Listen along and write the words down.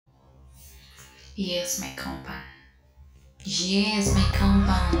Yes, my compa. Yes, my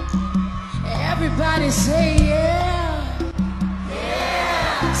compa. Everybody say yeah.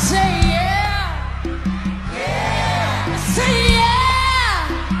 Yeah. Say yeah. Yeah. Say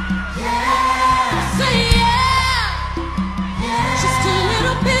yeah. Yeah. Say yeah. Yeah. Just a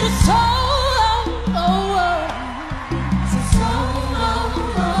little bit of soul.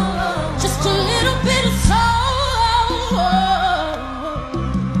 Just a little bit of soul.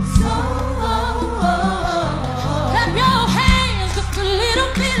 Clap your hands just a little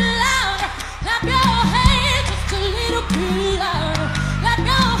bit louder. Clap your hands just a little bit louder. Clap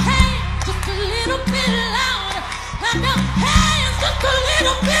your hands just a little bit louder. Clap your hands just a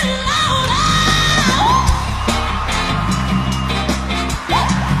little bit louder.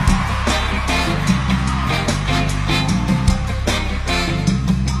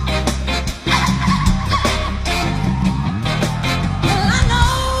 Well, I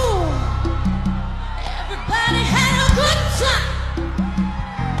know everybody had a good time.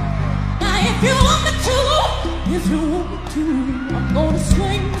 Now if you want me to, I'm gonna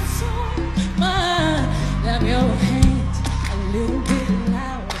swing the song. Clap your hands a little bit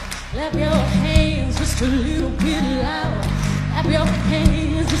louder. Clap your hands just a little bit louder. Clap your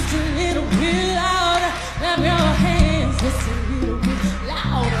hands just a little bit louder. Clap your hands just a little bit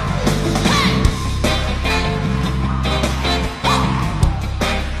louder. Hey!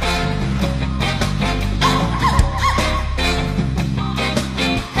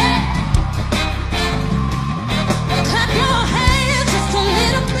 Clap your hands just a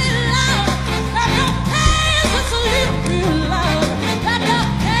little bit louder. Clap your hands just a little bit louder. Clap your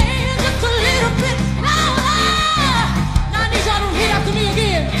hands just a little bit louder. Now I need y'all to repeat after me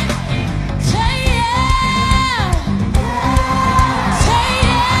again. Say yeah. Say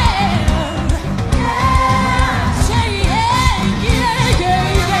yeah. Say yeah. Yeah,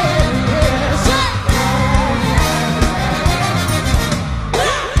 yeah, yeah. Say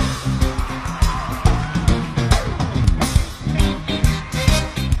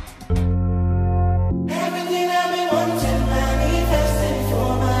Everything I've been wanting, manifesting for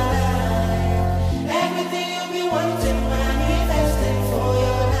my life. Everything you've been wanting, manifesting for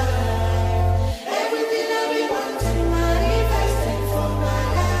your life. Everything I've been wanting, manifesting for my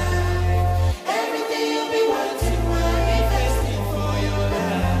life. Everything you've been wanting, manifesting for your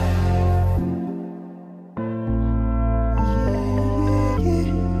life.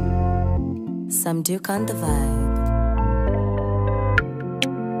 Some Duke on the vibe.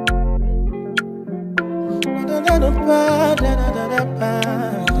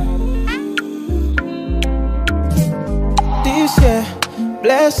 This year,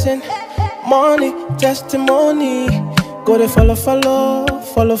 blessing, money, testimony. Go to follow,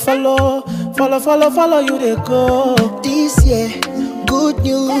 follow you they go. This year, good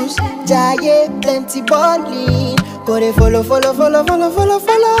news, giant plenty balling. Go they follow,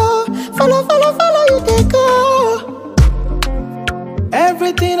 you they go.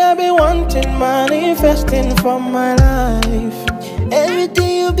 Everything I've been wanting, manifesting for my life.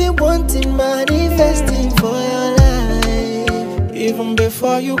 Everything you be wanting, manifesting for your life. Even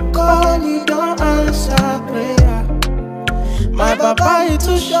before you call, you don't answer prayer. My papa is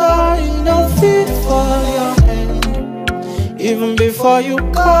too shy, he don't fit for your hand. Even before you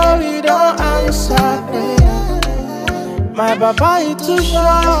call, you don't answer prayer. My papa is too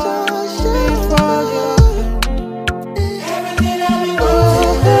shy, fit for your hand. Everything I've been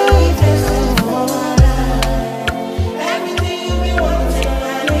wanting, manifesting for my life. Everything you've been wanting,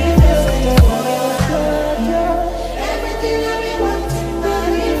 manifesting for your life. Everything I've been wanting,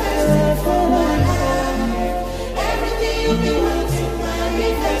 manifesting for my life. Everything you've been wanting,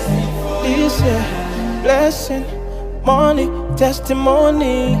 manifesting for your This year, blessing, money,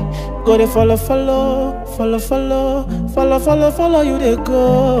 testimony. Go to follow, you they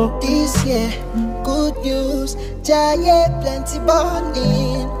go. This year, good news, giant plenty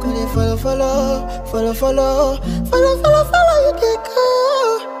balling. Go they follow, you they go.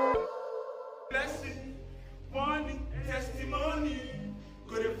 Blessing, money, testimony.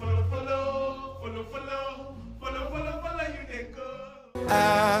 Go to follow, you they go.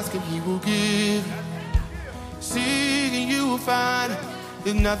 Ask and he will give. Seek and you will find.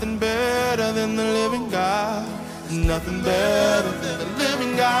 There's nothing better than the living God. There's nothing better than the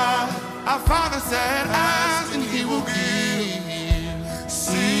living God. Our Father said, ask and he will give.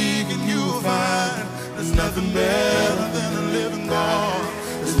 Seek and you will find. There's nothing better than the living God.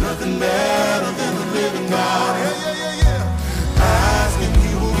 There's nothing better than the living God. Ask and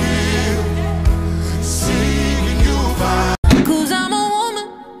he will give. Seek and you will find. 'cause I'm a woman.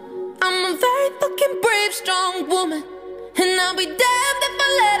 I'm a very fucking brave, strong woman. And I'll be damned if I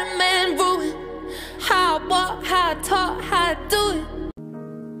let a man ruin I do it.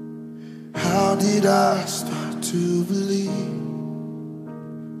 How did I start to believe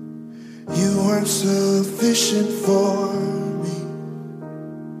you weren't sufficient for me?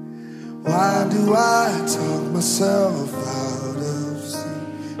 Why do I talk myself out of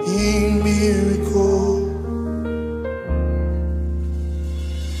seeing miracles?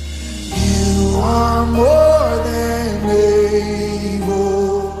 You are more than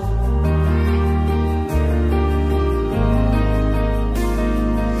able.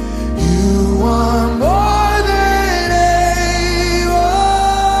 You are more than able.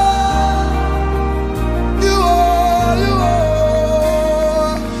 You are, you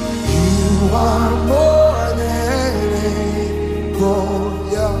are. You are more than able,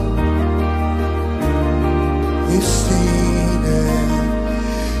 yeah. We've seen it.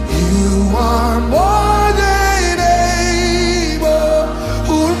 You are more than able.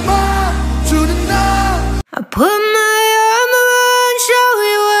 Who am I to deny? I put my arm around, show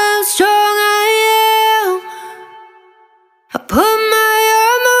you how strong I am. I put my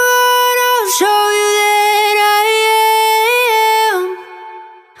arm around, I'll show you that I am.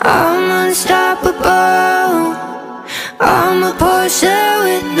 I'm unstoppable. I'm a Porsche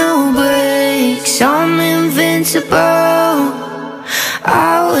with no brakes. I'm invincible.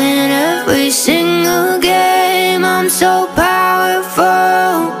 I win every single game. I'm so powerful.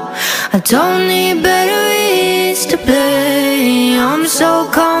 I don't need batteries to play. I'm so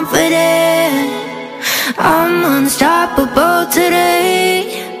confident. I'm unstoppable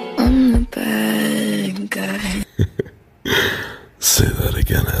today. I'm the bad guy. Say that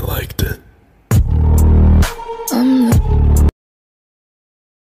again, I liked it. I'm the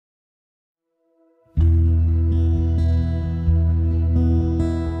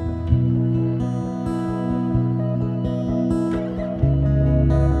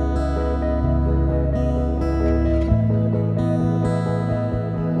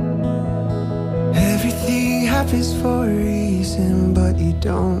Everything happens for a reason, but you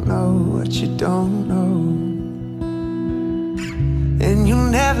don't know what you don't know. And you'll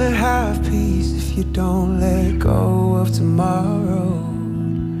never have peace if you don't let go of tomorrow.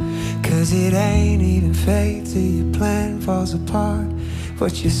 Cause it ain't even fate till your plan falls apart,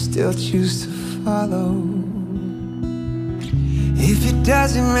 but you still choose to follow. If it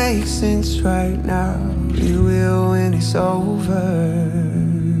doesn't make sense right now, it will when it's over.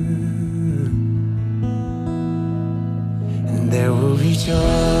 There will be joy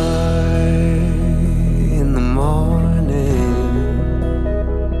in the morning.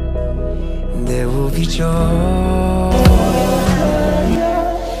 There will be joy.